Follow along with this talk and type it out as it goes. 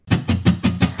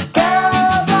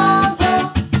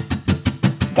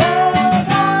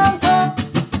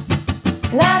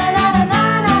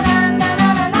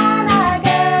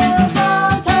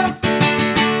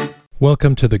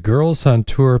Welcome to the Girls on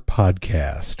Tour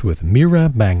podcast with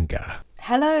Mira Manga.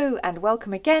 Hello and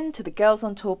welcome again to the Girls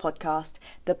on Tour podcast,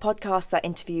 the podcast that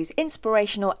interviews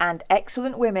inspirational and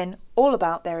excellent women all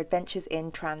about their adventures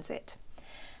in transit.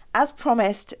 As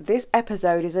promised, this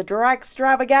episode is a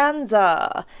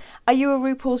dragstravaganza. Are you a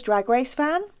RuPaul's Drag Race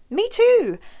fan? Me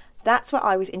too! That's where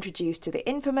I was introduced to the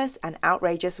infamous and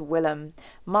outrageous Willam,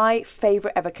 my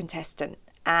favourite ever contestant.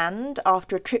 And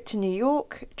after a trip to New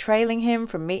York, trailing him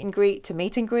from meet and greet to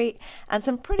meet and greet, and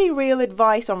some pretty real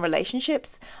advice on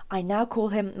relationships, I now call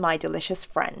him my delicious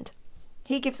friend.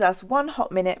 He gives us one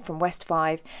hot minute from West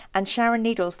 5, and Sharon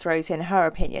Needles throws in her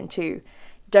opinion too.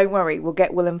 Don't worry, we'll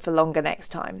get Willam for longer next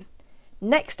time.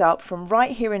 Next up, from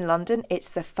right here in London,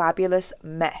 it's the fabulous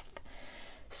Meth.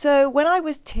 So when I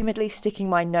was timidly sticking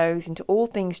my nose into all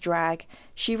things drag,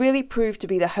 she really proved to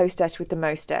be the hostess with the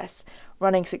mostess,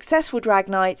 running successful drag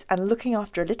nights and looking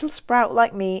after a little sprout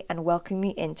like me and welcoming me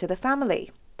into the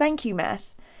family. Thank you,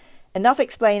 Meth. Enough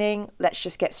explaining, let's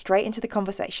just get straight into the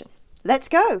conversation. Let's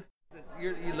go!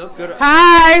 You look good.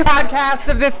 Hi, podcast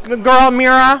of this girl,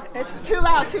 Mira. It's too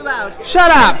loud.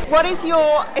 Shut up. What is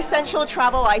your essential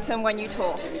travel item when you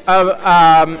tour?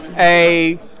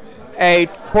 A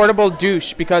portable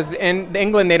douche, because in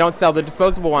England they don't sell the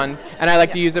disposable ones, and I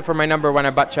like to use it for my number when I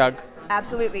butt chug.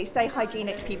 Absolutely. Stay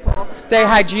hygienic, people. Stay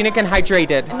hygienic and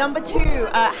hydrated. Number 2,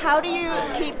 how do you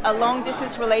keep a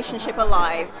long-distance relationship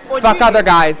alive? Or Fuck other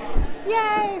guys.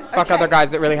 Yay! Fuck other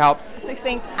guys, it really helps.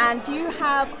 Succinct. And do you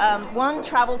have one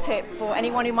travel tip for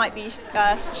anyone who might be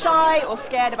shy or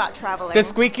scared about traveling? The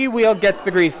squeaky wheel gets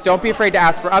the grease. Don't be afraid to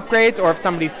ask for upgrades, or if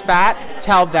somebody's fat,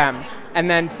 tell them. And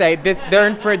then say,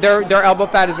 their elbow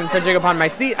fat is infringing upon my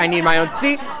seat. I need my own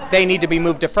seat. They need to be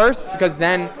moved to first, because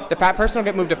then the fat person will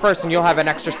get moved to first and you'll have an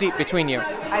extra seat between you.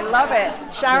 I love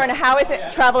it. Sharon, how is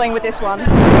it traveling with this one?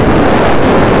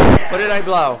 What did I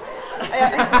blow?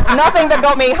 Nothing that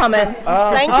got me humming.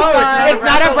 Thank you, guys. It's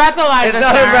not a breathalyzer. It's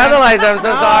not a breathalyzer. I'm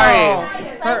so sorry.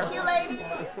 Thank you,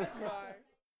 ladies.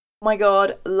 Oh my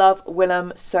God, love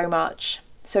Willam so much.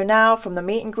 So now, from the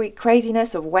meet and greet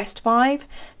craziness of West 5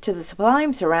 to the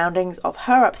sublime surroundings of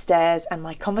her upstairs and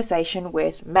my conversation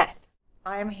with Meth.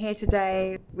 I am here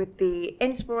today with the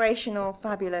inspirational,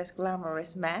 fabulous,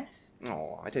 glamorous Meth.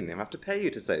 Oh, I didn't even have to pay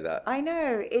you to say that. I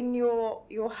know, in your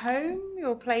home,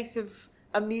 your place of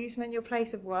amusement, your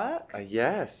place of work.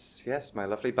 Yes, my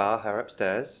lovely bar, her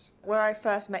upstairs. Where I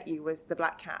first met you was the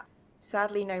Black Cat.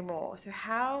 Sadly, no more. So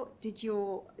how did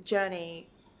your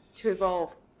journey to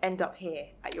evolve end up here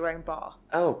at your own bar?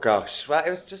 Oh gosh, well,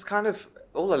 it was just kind of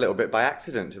all a little bit by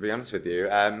accident, to be honest with you.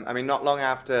 I mean, not long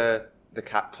after the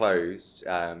Cat closed,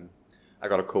 I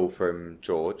got a call from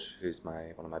George, who's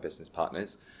one of my business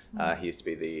partners. He used to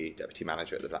be the deputy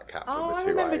manager at the Black Cat, and was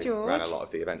who I ran a lot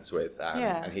of the events with.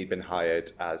 And he'd been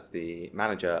hired as the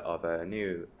manager of a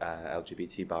new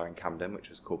LGBT bar in Camden, which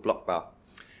was called Block Bar,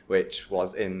 which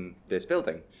was in this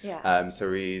building. Yeah.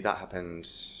 So that happened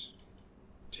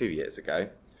 2 years ago.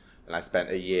 And I spent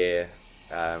a year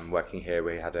working here.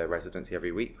 We had a residency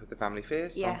every week with the Family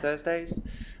Feast on Thursdays.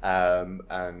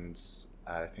 And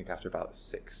I think after about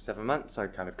 6-7 months, I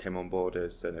kind of came on board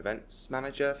as an events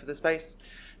manager for the space.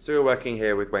 So we were working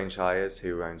here with Wayne Shires,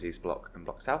 who owns East Block and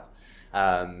Block South.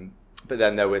 But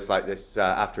then there was like this,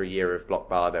 after a year of Block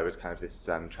Bar, there was kind of this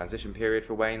transition period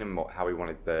for Wayne and how he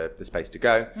wanted the space to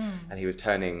go. And he was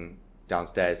turning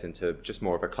downstairs into just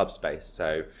more of a club space.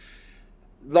 So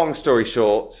long story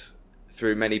short,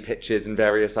 through many pitches and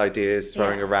various ideas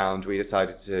throwing around, we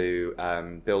decided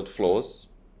to build floors.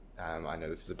 I know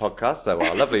this is a podcast, so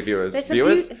our lovely viewers,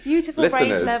 beautiful listeners,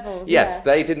 raised levels. Yes,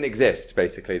 they didn't exist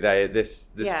basically. This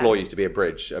floor used to be a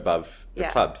bridge above the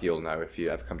club. You'll know if you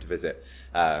ever come to visit.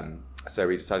 So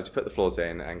we decided to put the floors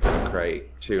in and kind of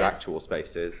create 2 actual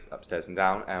spaces, upstairs and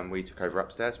down. And we took over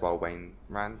upstairs while Wayne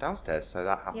ran downstairs. So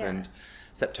that happened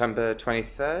September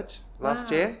 23rd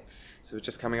last year. So we're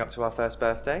just coming up to our first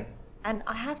birthday. And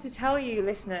I have to tell you,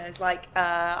 listeners, like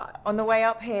on the way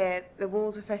up here, the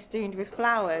walls are festooned with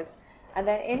flowers. And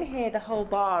then in here, the whole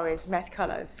bar is Meth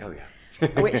colours. Oh, yeah.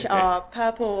 Which are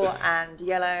purple and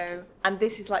yellow. And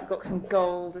this is like got some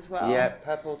gold as well. Yeah,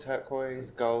 purple, turquoise,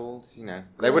 gold, you know.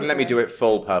 They wouldn't let me do it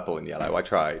full purple and yellow. I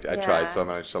tried, so I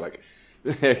managed to like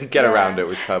get around it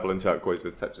with purple and turquoise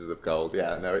with touches of gold.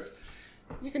 Yeah, no, it's...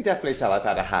 You can definitely tell I've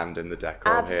had a hand in the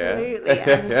decor here. Absolutely.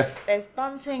 And there's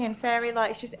bunting and fairy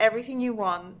lights, just everything you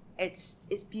want. It's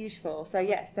beautiful. So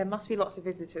yes, there must be lots of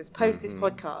visitors post this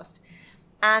podcast.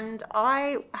 And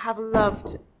I have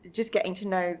loved just getting to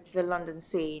know the London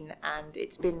scene, and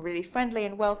it's been really friendly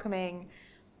and welcoming.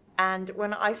 And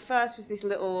when I first was this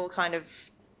little kind of,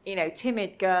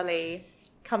 timid girly,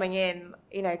 coming in,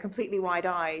 you know, completely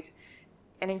wide-eyed,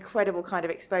 an incredible kind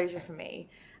of exposure for me.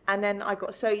 And then I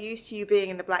got so used to you being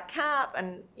in the black cap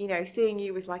and, you know, seeing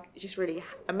you was like just really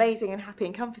amazing and happy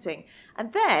and comforting.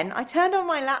 And then I turned on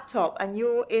my laptop and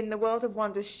you're in the World of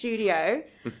Wonder studio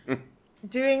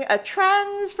doing a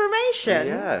transformation.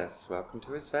 Yes, welcome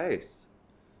to his face.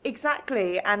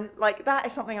 Exactly. And like that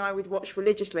is something I would watch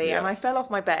religiously. And I fell off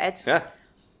my bed. Yeah.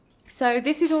 So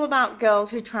this is all about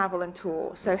girls who travel and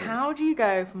tour. So how do you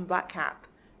go from black cap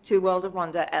to World of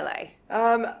Wonder LA?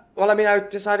 Well, I mean, I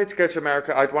decided to go to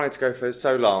America. I'd wanted to go for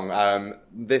so long.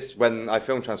 When I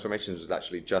filmed Transformations was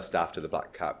actually just after the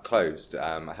Black Cap closed.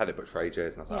 I had it booked for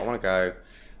ages, and I was like, I want to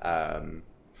go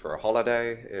for a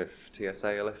holiday, if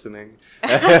TSA are listening.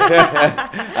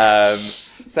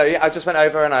 So yeah, I just went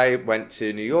over and I went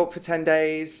to New York for 10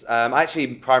 days. I actually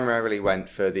primarily went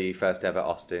for the first ever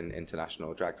Austin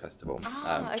International Drag Festival,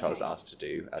 which I was asked to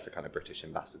do as a kind of British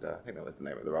ambassador. I think that was the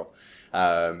name of the role.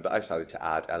 But I decided to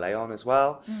add LA on as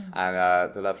well.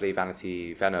 And the lovely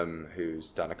Vanity Venom,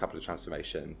 who's done a couple of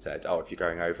transformations, said, oh, if you're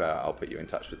going over, I'll put you in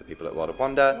touch with the people at World of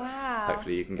Wonder. Wow.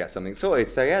 Hopefully you can get something sorted.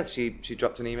 So yeah, she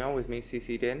dropped an email with me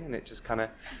CC'd in, and it just kind of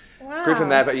grew from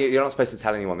there. But you're not supposed to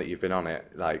tell anyone that you've been on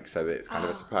it, like, so that it's kind of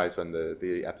a surprise when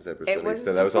the episode was released.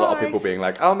 So there was a lot of people being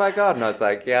like, oh my god, and I was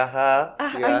like, yeah.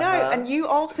 I know. And you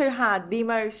also had the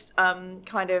most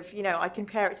kind of, you know, I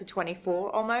compare it to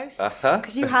 24 almost,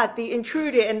 because you had the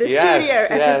intruder in the studio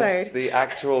episode. Yes, the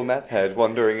actual meth head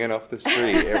wandering in off the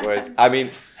street. It was, I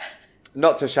mean,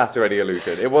 not to shatter any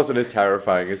illusion, it wasn't as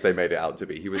terrifying as they made it out to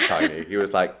be. He was tiny. He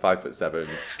was like 5'7",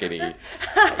 skinny.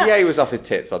 Yeah, he was off his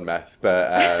tits on meth, but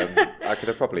I could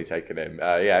have probably taken him.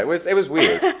 Yeah, it was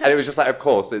weird, and it was just like, of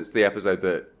course, it's the episode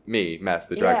that me, Meth,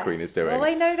 the drag queen, is doing. Well,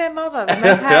 they know their mother. The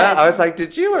meth heads. I was like,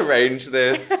 did you arrange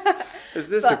this? Is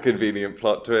this a convenient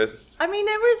plot twist? I mean,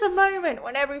 there is a moment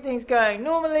when everything's going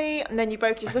normally, and then you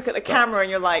both just look at the camera and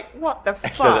you're like, what the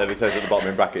fuck? It says at the bottom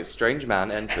in brackets, strange man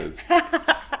enters.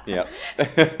 Yeah.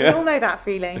 We all know that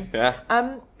feeling.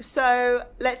 Yeah. So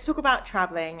let's talk about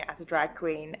traveling as a drag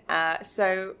queen.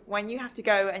 So when you have to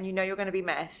go and you know you're going to be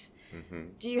meth,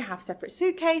 do you have separate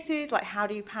suitcases? Like, how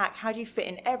do you pack? How do you fit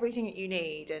in everything that you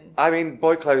need? And I mean,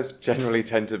 boy clothes generally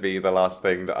tend to be the last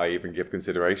thing that I even give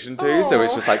consideration to. So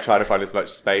it's just like trying to find as much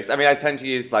space. I mean, I tend to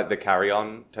use like the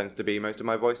carry-on tends to be most of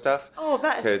my boy stuff. Oh,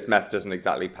 that's because meth doesn't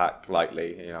exactly pack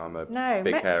lightly. You know, I'm a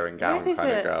big hair and gown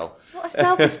kind of girl. What a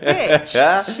selfish bitch.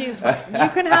 Yeah? She's like, you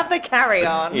can have the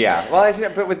carry-on. Yeah. Well,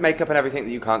 but with makeup and everything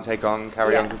that you can't take on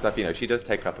carry-ons and stuff, you know, she does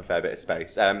take up a fair bit of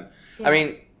space. I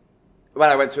mean, when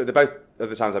I went to both of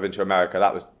the times I've been to America,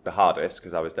 that was the hardest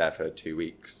because I was there for 2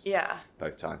 weeks. Yeah.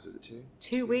 Both times, was it 2?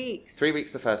 2 weeks. 3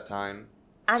 weeks the first time,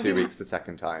 and 2 weeks the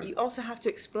second time. You also have to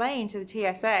explain to the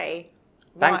TSA.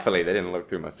 Thankfully, they didn't look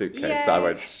through my suitcase, so I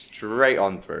went straight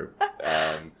on through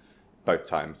both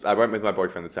times. I went with my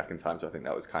boyfriend the second time, so I think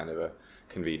that was kind of a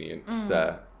convenient.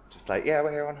 Just like, yeah,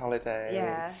 we're here on holiday.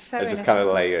 Yeah, so and just kind of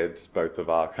layered both of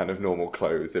our kind of normal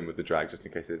clothes in with the drag, just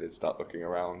in case they did start looking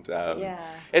around.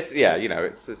 It's you know,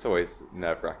 it's always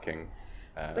nerve-wracking.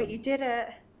 But you did it.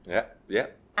 Yeah.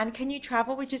 And can you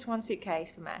travel with just one suitcase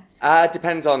for meth?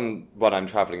 Depends on what I'm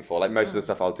traveling for. Like most of the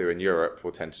stuff I'll do in Europe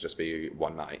will tend to just be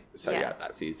one night. So yeah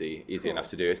that's easy enough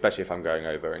to do, especially if I'm going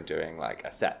over and doing like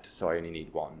a set. So I only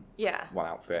need one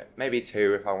outfit, maybe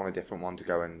 2 if I want a different one to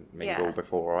go and mingle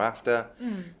before or after.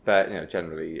 But you know,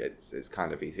 generally it's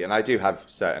kind of easy. And I do have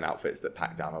certain outfits that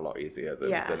pack down a lot easier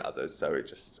than others. So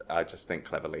I just think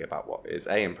cleverly about what is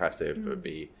A, impressive, but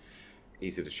B,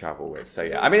 easy to travel with. So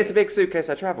I mean, it's a big suitcase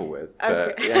I travel with,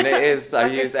 but and it is. I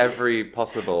use every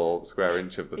possible square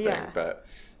inch of the thing, but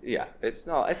it's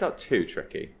not too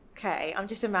tricky. Okay, I'm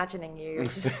just imagining you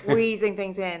just squeezing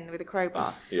things in with a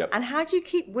crowbar. And how do you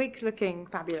keep wigs looking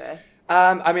fabulous?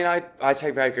 I mean, I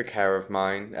take very good care of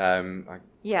mine. I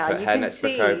put hair nets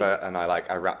back over, and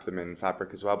I wrap them in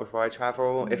fabric as well before I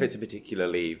travel. If it's a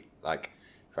particularly like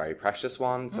very precious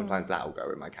one, sometimes that'll go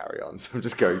in my carry-on. So I'm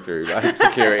just going through like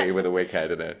security with a wig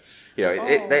head and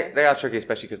they are tricky,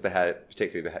 especially because the hair,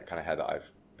 particularly the kind of hair that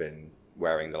I've been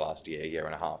wearing the last year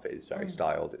and a half, is very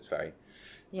styled. It's very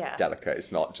delicate.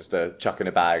 It's not just a chuck in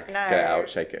a bag, get it out,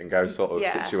 shake it and go sort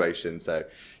of situation. So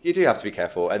you do have to be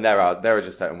careful. And there are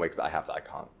just certain wigs that I have that I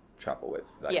can't travel with.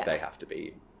 Like they have to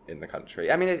be in the country.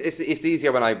 I mean, it's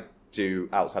easier when I do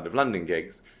outside of London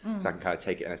gigs, so I can kind of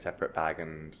take it in a separate bag,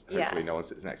 and hopefully no one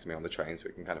sits next to me on the train, so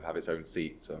it can kind of have its own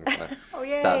seat. So I'm kind of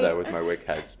sat there with my wig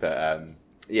heads. But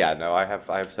I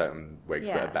have certain wigs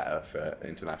that are better for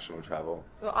international travel.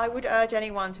 Well, I would urge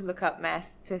anyone to look up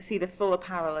Meth to see the full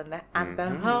apparel and the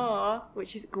hair,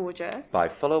 which is gorgeous. By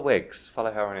Fuller Wigs,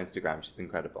 follow her on Instagram. She's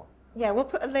incredible. Yeah, we'll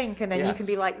put a link and then you can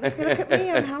be Yes. like, look at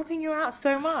me, I'm helping you out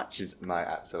so much. She's my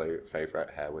absolute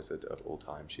favourite hair wizard of all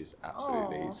time. She's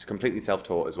absolutely, Aw. she's completely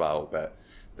self-taught as well, but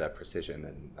the precision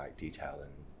and like detail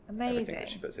and everything Amazing. that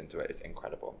she puts into it is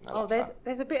incredible. I Oh, love there's that.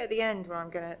 there's a bit at the end where I'm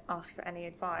going to ask for any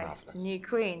advice to Marvellous. new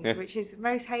queens, which is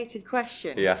most hated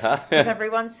question. Yeah. Because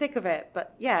everyone's sick of it.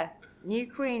 But yeah,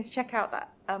 new queens, check out that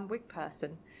wig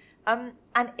person. And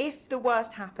if the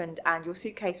worst happened and your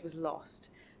suitcase was lost,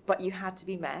 but you had to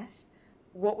be meth,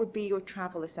 what would be your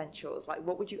travel essentials? Like,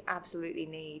 what would you absolutely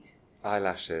need?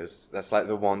 Eyelashes. That's like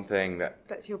the one thing that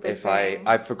That's your big if thing.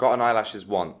 I've forgotten eyelashes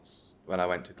once when I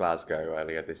went to Glasgow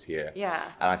earlier this year. Yeah.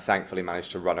 And I thankfully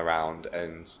managed to run around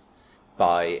and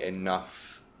buy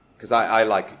enough because I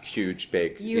like huge,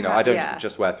 big. You I don't have- yeah.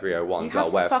 just wear 301s. You have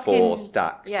I'll wear fucking- 4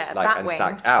 stacked, yeah, like bat and wings.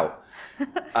 stacked out.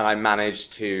 And I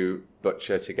managed to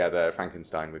butcher together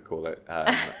Frankenstein, we call it,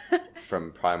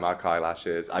 from Primark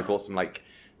eyelashes. I bought some like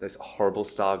those horrible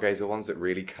Stargazer ones that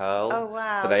really curl. Oh,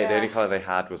 wow, But the yeah. only colour they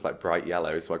had was like bright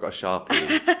yellow, so I got a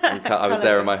Sharpie. And I was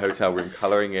there in my hotel room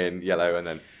colouring in yellow and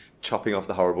then chopping off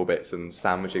the horrible bits and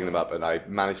sandwiching them up, and I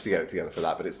managed to get it together for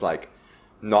that. But it's like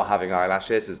not having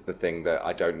eyelashes is the thing that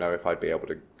I don't know if I'd be able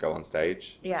to go on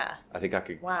stage. Yeah. I think I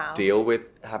could Wow. deal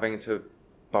with having to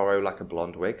borrow like a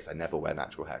blonde wig because I never wear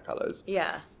natural hair colours.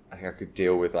 Yeah. I think I could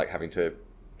deal with like having to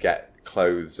get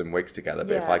clothes and wigs together,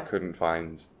 but if I Yeah. couldn't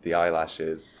find the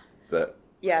eyelashes that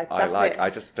Yeah, I that's like, it. I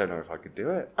just don't know if I could do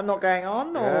it. I'm not going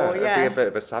on, Yeah, or it'd be a bit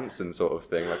of a Samson sort of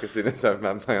thing. Like as soon as I've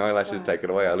had my eyelashes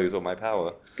taken away, I lose all my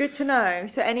power. Good to know.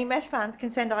 So any meth fans can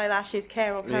send eyelashes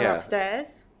care of her Yeah.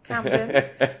 upstairs, Camden.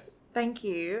 Thank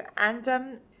you.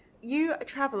 And you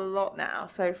travel a lot now.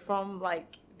 So from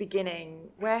like beginning,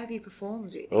 where have you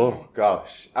performed? Oh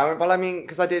gosh. Well, I mean,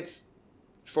 because I did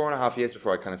 4.5 years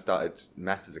before I kind of started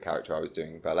meth as a character. I was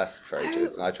doing burlesque for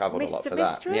ages, and I travelled a lot Mr. for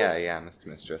Mistress? that. Yeah, Mr.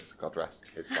 Mistress. God rest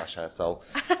his / her soul.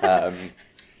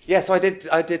 Yeah, so I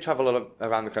did travel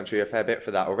around the country a fair bit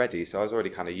for that already, so I was already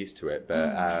kind of used to it.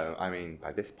 But I mean,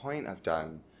 by this point, I've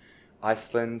done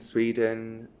Iceland,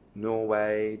 Sweden,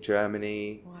 Norway,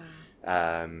 Germany,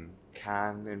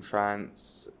 Cannes in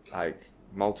France, like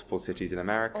multiple cities in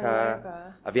America. All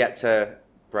over. I've yet to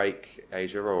break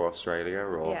Asia or Australia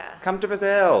or Yeah. come to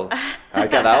Brazil. I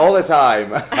get that all the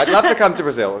time. I'd love to come to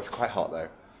Brazil. It's quite hot though.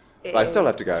 But I still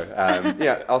have to go.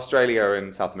 Yeah, Australia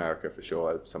and South America for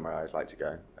sure. Somewhere I'd like to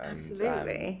go. And,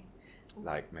 Absolutely.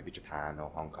 like maybe Japan or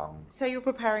Hong Kong. So you're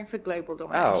preparing for global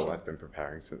domination. Oh, I've been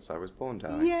preparing since I was born,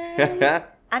 darling. Yay.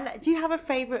 And do you have a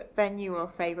favourite venue or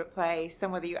favourite place,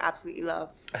 somewhere that you absolutely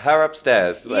love? Her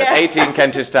upstairs, Yeah. at 18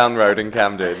 Kentish Town Road in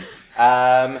Camden.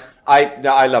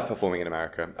 I love performing in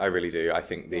America. I really do. I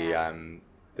think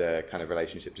the kind of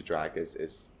relationship to drag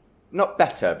is not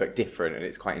better, but different, and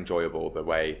it's quite enjoyable. The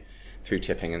way through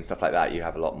tipping and stuff like that, you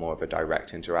have a lot more of a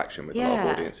direct interaction with a lot of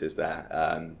Yeah. audiences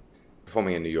there.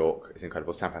 Performing in New York is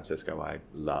incredible. San Francisco, I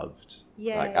loved.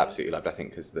 Yay. Like, absolutely loved. I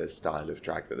think because the style of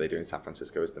drag that they do in San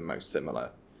Francisco is the most similar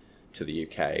to the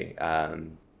UK.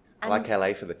 I like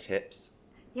LA for the tips.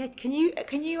 Yeah, can you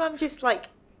just like,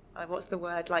 what's the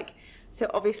word? Like, so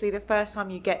obviously the first time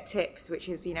you get tips, which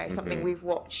is, something we've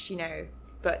watched,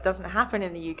 but doesn't happen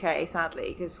in the UK, sadly,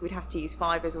 because we'd have to use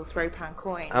fivers or throw pound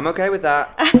coins. I'm okay with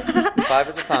that.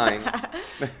 Fivers are fine.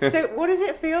 So what does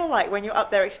it feel like when you're up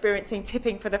there experiencing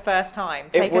tipping for the first time?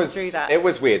 Take us through that. It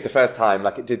was weird. The first time,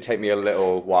 like, it did take me a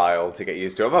little while to get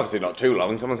used to it. Obviously not too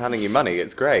long. Someone's handing you money.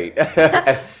 It's great.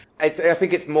 I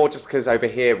think it's more just because over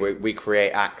here we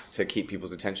create acts to keep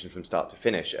people's attention from start to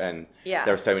finish. And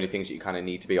there are so many things that you kind of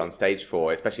need to be on stage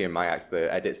for, especially in my acts,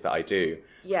 the edits that I do.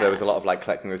 Yeah. So there was a lot of like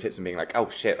collecting the tips and being like, oh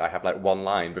shit, I have like one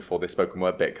line before this spoken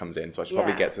word bit comes in. So I should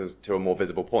probably get to a more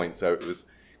visible point. So it was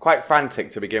quite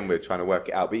frantic to begin with, trying to work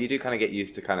it out. But you do kind of get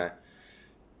used to kind of,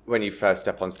 when you first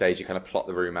step on stage, you kind of plot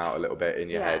the room out a little bit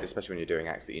in your head, especially when you're doing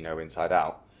acts that you know inside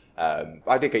out.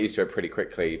 I did get used to it pretty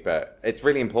quickly, but it's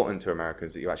really important to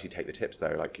Americans that you actually take the tips,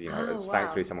 though. Like,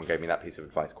 thankfully someone gave me that piece of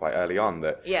advice quite early on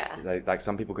that, like,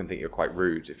 some people can think you're quite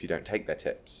rude if you don't take their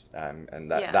tips,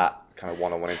 and that kind of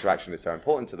one-on-one interaction is so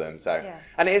important to them. So,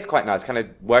 and it is quite nice, kind of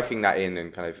working that in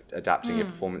and kind of adapting your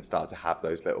performance style to have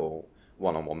those little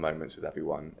one-on-one moments with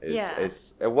everyone. It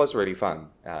was really fun.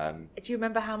 Do you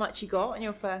remember how much you got in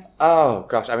your first? Oh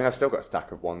gosh, I mean, I've still got a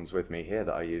stack of wands with me here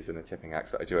that I use in the tipping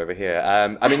acts that I do over here.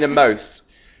 I mean, the most,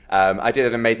 I did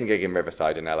an amazing gig in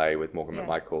Riverside in LA with Morgan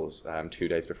McMichaels 2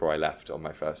 days before I left on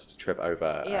my first trip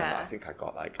over. I think I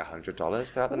got like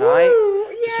 $100 throughout the night,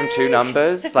 just from two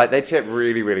numbers. Like, they tip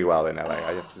really, really well in LA,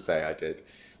 I have to say. I did.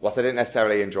 Whilst I didn't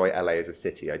necessarily enjoy LA as a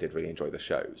city, I did really enjoy the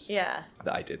shows that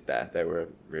I did there. They were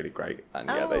really great. And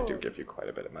they do give you quite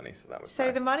a bit of money, so that was So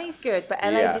nice. the money's good, but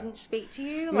LA didn't speak to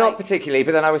you? Not particularly,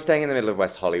 but then I was staying in the middle of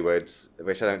West Hollywood,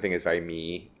 which I don't think is very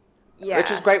me. Yeah.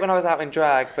 Which was great when I was out in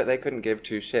drag, but they couldn't give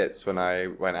two shits when I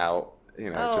went out,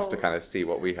 just to kind of see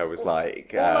what WeHo was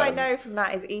like. All I know from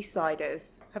that is East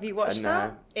Siders. Have you watched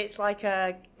that? It's like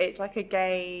a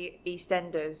gay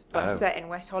EastEnders, but set in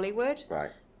West Hollywood.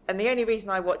 Right. And the only reason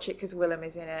I watch it because Willam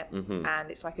is in it, and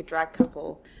it's like a drag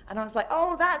couple. And I was like,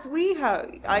 oh, that's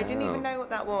WeHo. I didn't even know what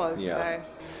that was. Yeah.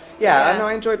 Yeah,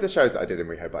 I enjoyed the shows that I did in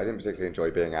WeHo, but I didn't particularly enjoy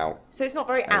being out. So it's not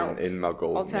very out in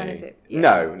Muggle. Alternative.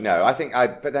 Yeah. No. I think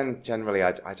but then generally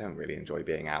I don't really enjoy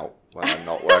being out when I'm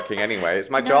not working anyway. It's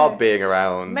my job being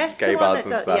around gay bars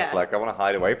and stuff. Yeah. Like, I want to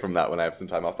hide away from that when I have some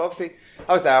time off. But obviously,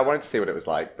 I was there. I wanted to see what it was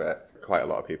like, but quite a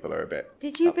lot of people are a bit.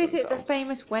 Did you visit the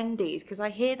famous Wendy's? Because I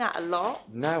hear that a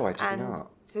lot. No, I did not.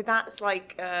 So that's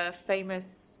like a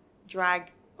famous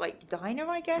drag diner,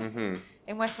 I guess,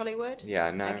 in West Hollywood.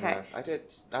 Yeah, no.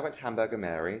 I went to Hamburger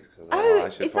Mary's.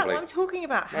 Is that what I'm talking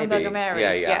about? Hamburger Mary's.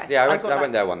 Yeah. Yes, yeah, I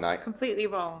went there one night. Completely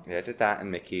wrong. Yeah, I did that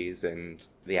and Mickey's and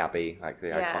the Abbey, like the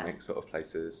iconic sort of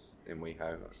places in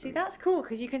WeHo. See, that's cool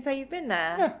because you can say you've been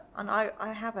there. Yeah. And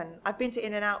I haven't. I've been to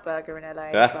In-N-Out Burger in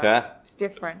LA, but it's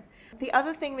different. The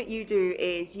other thing that you do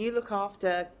is you look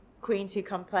after queens who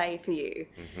come play for you.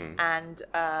 And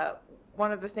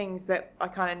one of the things that I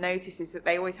kind of notice is that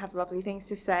they always have lovely things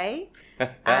to say.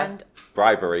 And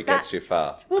bribery gets you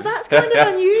far. Well, that's kind of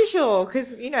unusual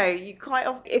because, you quite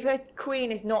often, if a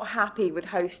queen is not happy with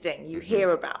hosting, you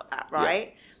hear about that,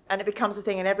 right? Yeah. And it becomes a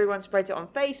thing and everyone spreads it on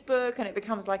Facebook and it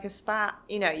becomes like a spat.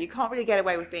 You can't really get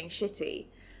away with being shitty.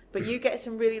 But you get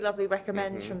some really lovely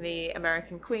recommends from the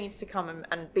American queens to come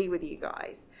and be with you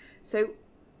guys. So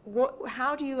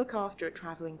how do you look after a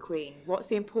travelling queen? What's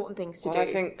the important things to do? I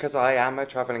think because I am a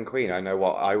travelling queen, I know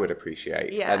what I would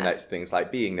appreciate. Yeah. And that's things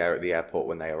like being there at the airport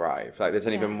when they arrive. Like, there's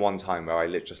only been one time where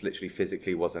I just literally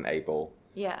physically wasn't able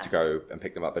to go and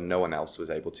pick them up, and no one else was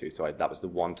able to. So that was the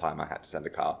one time I had to send a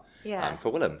car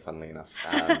for Willam, funnily enough.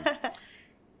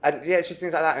 And it's just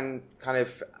things like that. And kind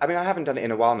of, I haven't done it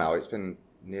in a while now. It's been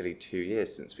nearly 2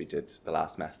 years since we did the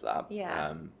last meth lab.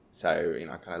 Yeah. So,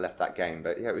 I kind of left that game.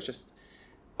 But it was just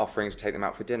offering to take them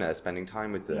out for dinner, spending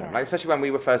time with them. Yeah. Like, especially when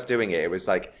we were first doing it, it was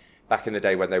like back in the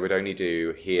day when they would only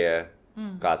do here,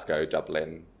 Glasgow,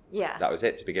 Dublin. Yeah. That was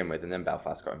it to begin with. And then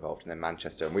Belfast got involved, and then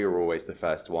Manchester. And we were always the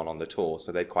first one on the tour.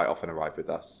 So they'd quite often arrive with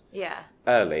us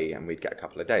early, and we'd get a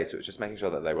couple of days. So it was just making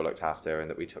sure that they were looked after and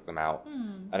that we took them out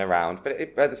and around. But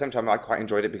at the same time, I quite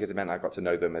enjoyed it because it meant I got to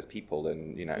know them as people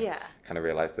and, kind of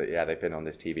realised that, they've been on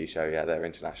this TV show. Yeah, they're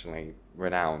internationally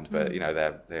renowned. But,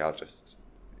 they are just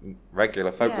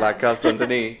regular folk like us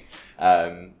underneath.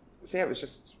 So it was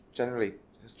just generally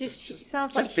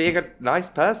just being a nice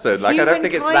person. Like, I don't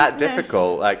think it's that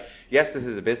difficult. Like, yes, this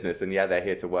is a business, and they're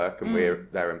here to work, and we're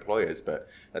their employers, but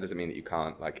that doesn't mean that you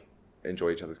can't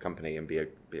enjoy each other's company and be a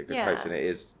good host. And it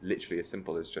is literally as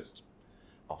simple as just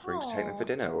offering to take them for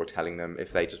dinner, or telling them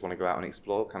if they just want to go out and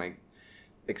explore, kind of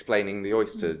explaining the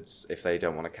oysters if they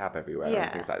don't want a cab everywhere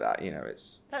and things like that.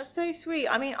 That's so sweet.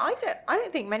 I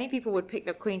don't think many people would pick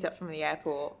the queens up from the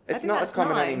airport. It's not as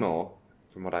common anymore,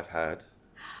 from what I've heard.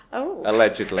 Oh,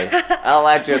 allegedly.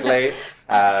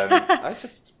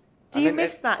 Do you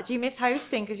miss that? Do you miss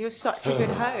hosting because you're such a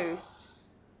good host?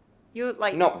 You're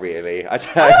like, not really. I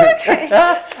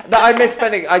don't. No, I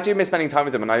do miss spending time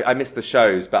with them, and I miss the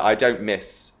shows, but I don't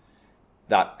miss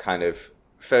that kind of.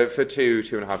 For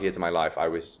 2.5 years of my life, I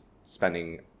was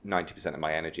spending 90% of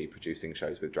my energy producing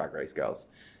shows with Drag Race girls.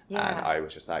 Yeah. And I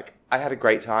was just like, I had a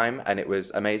great time and it was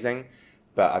amazing,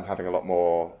 but I'm having a lot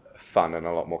more fun and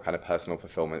a lot more kind of personal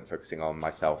fulfillment, focusing on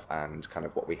myself and kind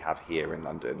of what we have here in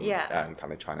London. Yeah. And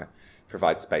kind of trying to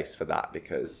provide space for that,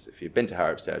 because if you've been to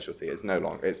her upstairs, you'll see it's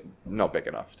not big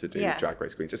enough to do Drag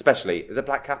Race queens, especially the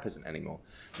Black Cap isn't anymore.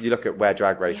 You look at where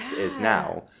Drag Race is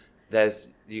now.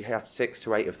 You have 6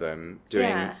 to 8 of them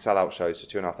doing sellout shows to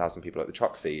 2,500 people at the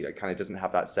Troxy. It kind of doesn't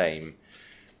have that same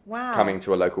coming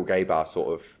to a local gay bar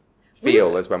sort of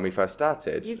feel as when we first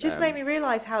started. You've just made me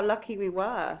realise how lucky we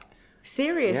were.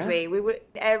 Seriously,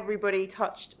 everybody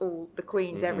touched all the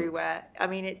queens everywhere.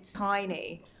 It's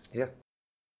tiny. Yeah.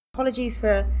 Apologies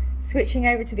for switching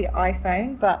over to the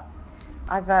iPhone, but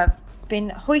I've been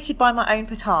hoisted by my own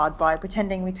petard by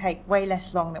pretending we take way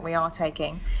less long than we are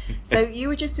taking. So you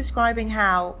were just describing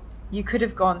how you could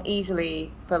have gone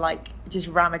easily for just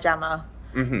Ramma Jamma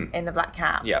in the Black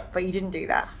Cap, but you didn't do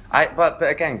that. But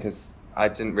again, because I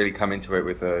didn't really come into it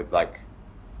with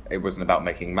it wasn't about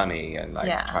making money and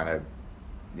like trying to,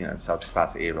 you know, sell to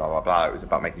capacity, blah blah blah. It was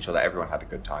about making sure that everyone had a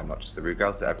good time, not just the rude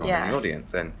girls, but everyone in the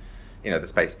audience. And you know, the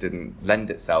space didn't lend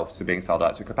itself to being sold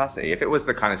out to capacity. If it was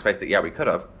the kind of space that we could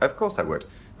have, of course I would.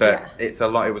 But it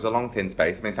was a long thin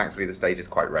space. I mean, thankfully the stage is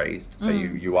quite raised, so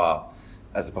you are,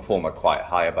 as a performer, quite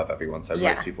high above everyone. So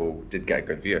most people did get a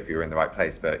good view if you were in the right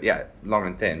place. But yeah, long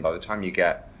and thin. By the time you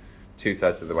get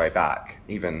 2/3 of the way back,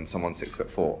 even someone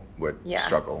 6'4" would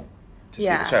struggle to see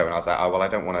the show. And I was like, oh well, I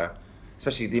don't want to.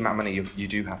 Especially the amount of money you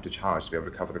do have to charge to be able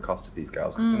to cover the cost of these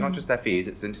girls, because it's not just their fees;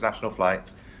 it's international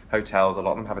flights, hotels. A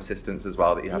lot of them have assistants as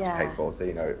well that you have to pay for. So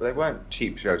you know, they weren't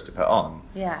cheap shows to put on.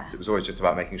 So it was always just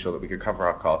about making sure that we could cover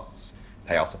our costs,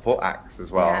 pay our support acts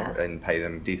as well, and pay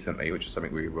them decently, which is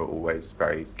something we were always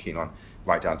very keen on,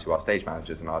 right down to our stage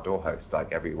managers and our door hosts.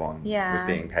 Like everyone was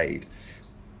being paid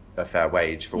a fair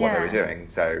wage for what they were doing.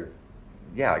 So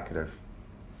yeah, I could have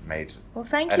made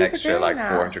an extra like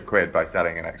 400 quid by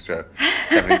selling an extra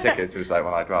 70 tickets. It was like,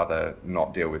 well, I'd rather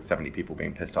not deal with 70 people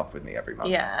being pissed off with me every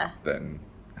month than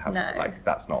have like,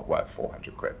 that's not worth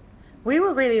 400 quid. We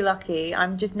were really lucky.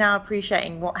 I'm just now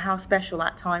appreciating how special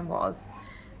that time was.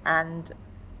 And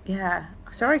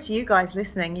sorry to you guys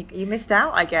listening, you missed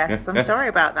out, I guess. I'm sorry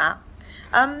about that.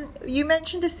 You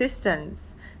mentioned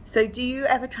assistants, so do you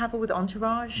ever travel with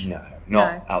entourage?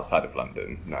 Not outside of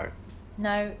London.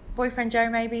 No, boyfriend Joe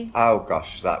maybe? Oh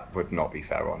gosh, that would not be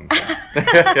fair on him.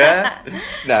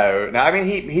 No. I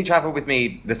mean, he travelled with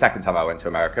me the second time I went to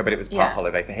America, but it was part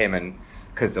holiday for him, and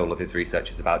because all of his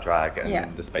research is about drag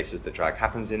and the spaces that drag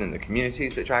happens in and the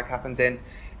communities that drag happens in.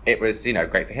 It was, you know,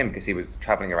 great for him because he was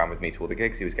travelling around with me to all the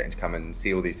gigs. He was getting to come and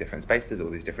see all these different spaces, all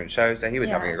these different shows. So he was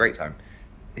having a great time.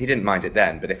 He didn't mind it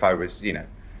then, but if I was, you know,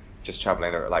 just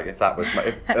travelling, like if that was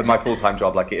my full-time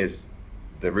job, like it is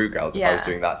the Rue Girls, if I was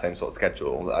doing that same sort of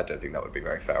schedule, I don't think that would be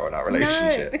very fair on our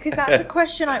relationship. No, because that's a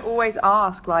question I always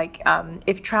ask. Like,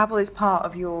 if travel is part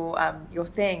of your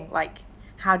thing, like,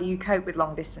 how do you cope with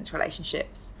long-distance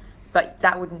relationships? But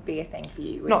that wouldn't be a thing for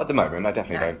you. Not at the moment. I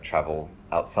definitely don't travel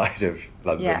outside of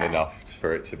London enough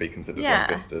for it to be considered long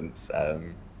distance.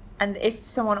 And if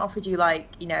someone offered you, like,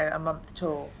 you know, a month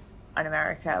tour in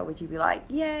America, would you be like,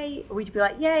 yay? Or would you be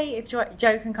like, yay, if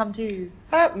Joe can come too?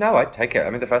 No, I'd take it. I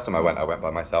mean, the first time I went by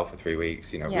myself for 3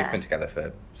 weeks. You know, we've been together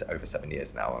for over 7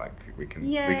 years now. Like, we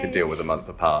can deal with a month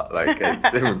apart. Like,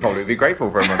 it would probably be grateful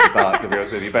for a month apart, to be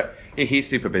honest with you. But he's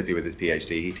super busy with his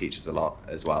PhD. He teaches a lot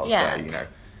as well. So, you know,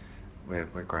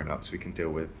 we're grown-ups. We can deal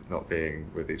with not being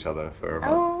with each other for a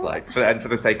month. For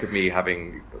the sake of me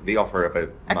having the offer of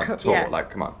a month tour, like,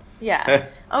 come on. It's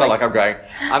not like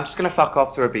I'm just going to fuck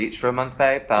off to a beach for a month,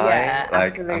 babe. Bye. Like,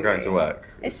 absolutely. I'm going to work.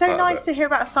 It's so nice to hear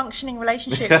about a functioning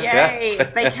relationship. Yay.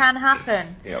 They can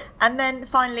happen. Yep. And then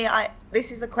finally,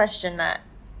 this is the question that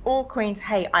all queens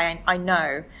hate, I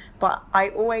know, but I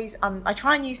always, I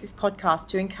try and use this podcast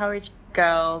to encourage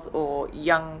girls or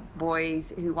young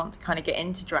boys who want to kind of get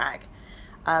into drag,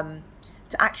 to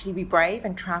actually be brave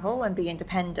and travel and be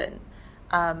independent.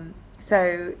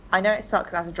 So I know it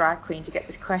sucks as a drag queen to get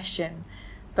this question,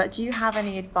 but do you have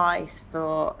any advice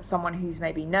for someone who's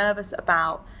maybe nervous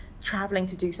about traveling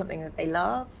to do something that they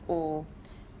love, or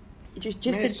just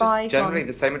advice? Generally,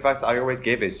 the same advice that I always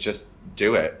give is just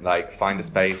do it. Like, find a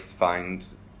space, find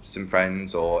some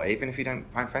friends, or even if you don't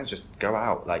find friends, just go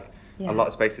out. Like, a lot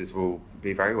of spaces will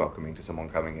be very welcoming to someone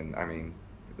coming in. I mean,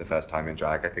 the first time in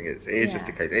drag, I think it is just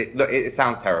a case. It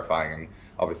sounds terrifying, and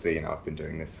obviously, you know, I've been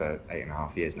doing this for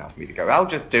 8.5 years now. For me to go, I'll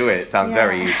just do it. It sounds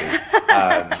very easy,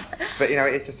 but you know,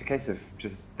 it's just a case of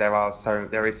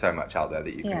there is so much out there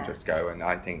that you can just go. And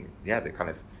I think the kind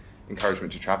of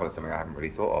encouragement to travel is something I haven't really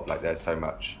thought of. Like, there's so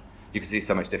much. You can see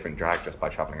so much different drag just by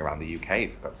traveling around the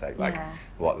UK. For God's sake, like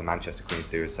what the Manchester Queens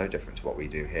do is so different to what we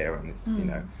do here, and it's you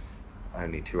know,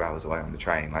 only 2 hours away on the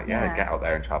train. Like, get out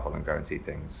there and travel and go and see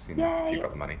things, you know, if you've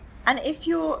got the money. And if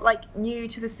you're like new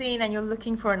to the scene and you're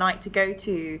looking for a night to go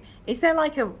to, is there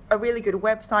like a really good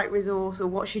website resource, or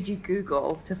what should you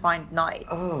Google to find nights?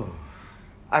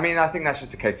 I mean, I think that's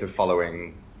just a case of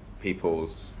following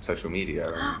people's social media.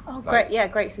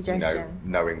 And, great suggestion. You know,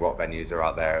 knowing what venues are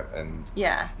out there, and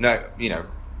you know,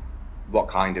 what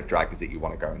kind of drag is it you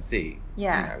want to go and see. You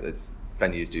know,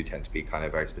 venues do tend to be kind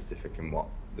of very specific in what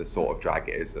the sort of drag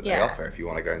it is that they offer. If you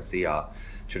want to go and see our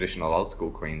traditional old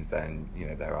school queens, then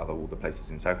there are all the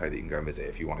places in Soho that you can go and visit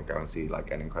if you want to go and see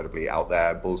like an incredibly out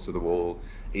there, balls to the wall,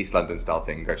 East London style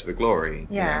thing. Go to the Glory.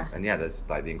 And there's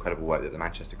like the incredible work that the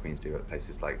Manchester queens do at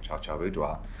places like Cha Cha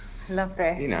Boudoir. Love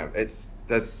this.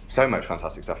 There's so much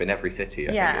fantastic stuff in every city.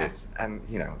 I think and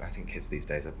I think kids these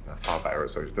days are far better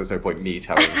at social. There's no point me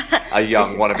telling a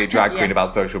young wannabe drag queen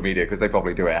about social media, because they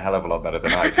probably do it a hell of a lot better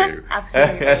than I do.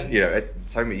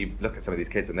 Absolutely. You look at some of these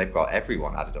kids and they've got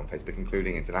everyone added on Facebook,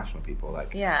 including international people.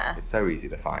 Like, it's so easy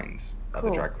to find other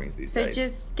drag queens these days. So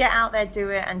just get out there, do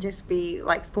it, and just be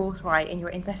like forthright in your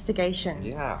investigations.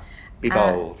 Yeah, be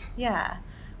bold.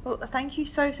 Well, thank you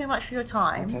so much for your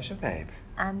time. My pleasure, babe.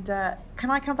 And can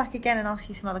I come back again and ask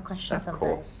you some other questions someday?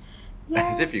 Of course.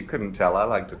 As if you couldn't tell, I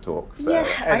like to talk. So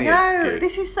I know.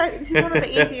 This is one of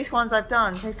the easiest ones I've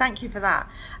done. So thank you for that.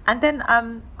 And then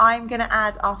I'm going to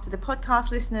add, after the podcast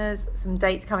listeners, some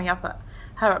dates coming up at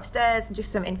her upstairs and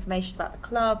just some information about the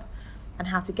club and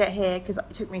how to get here, because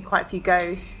it took me quite a few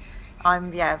goes.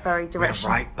 I'm very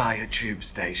directional. We're right by a tube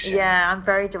station. Yeah, I'm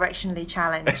very directionally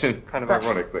challenged. Kind of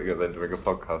ironic that you're then doing a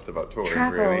podcast about touring,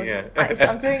 travel. Really. Yeah.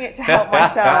 I'm doing it to help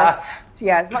myself.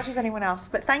 As much as anyone else.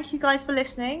 But thank you guys for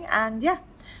listening, and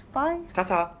bye.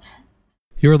 Ta-ta.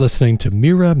 You're listening to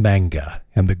Mira Manga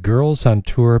and the Girls on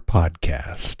Tour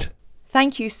podcast.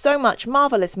 Thank you so much,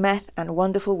 Marvelous Meth and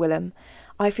wonderful Willam.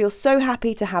 I feel so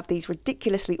happy to have these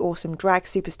ridiculously awesome drag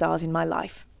superstars in my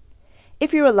life.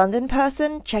 If you're a London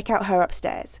person, check out her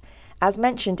upstairs. As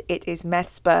mentioned, it is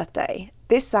Meth's birthday.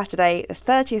 This Saturday, the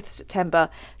 30th of September,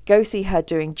 go see her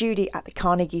doing Judy at the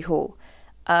Carnegie Hall.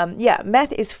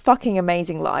 Meth is fucking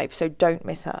amazing live, so don't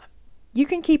miss her. You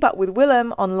can keep up with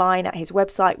Willam online at his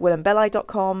website,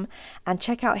 willambelli.com, and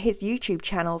check out his YouTube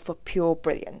channel for pure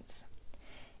brilliance.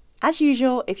 As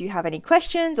usual, if you have any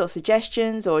questions or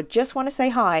suggestions or just want to say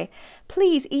hi,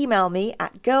 please email me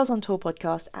at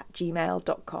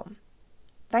girlsontourpodcast@gmail.com.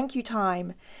 Thank you,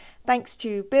 time. Thanks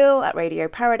to Bill at Radio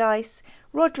Paradise,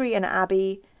 Rodri and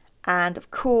Abby, and of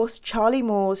course Charlie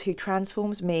Moores, who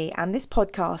transforms me and this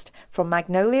podcast from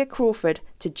Magnolia Crawford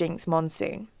to Jinx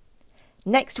Monsoon.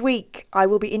 Next week, I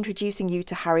will be introducing you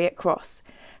to Harriet Cross.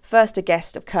 First a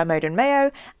guest of Kermode and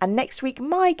Mayo, and next week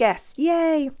my guest.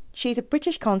 Yay! She's a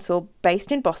British consul based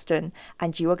in Boston,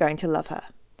 and you are going to love her.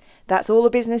 That's all the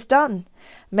business done.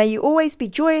 May you always be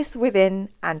joyous within,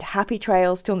 and happy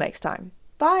trails till next time.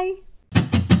 Bye!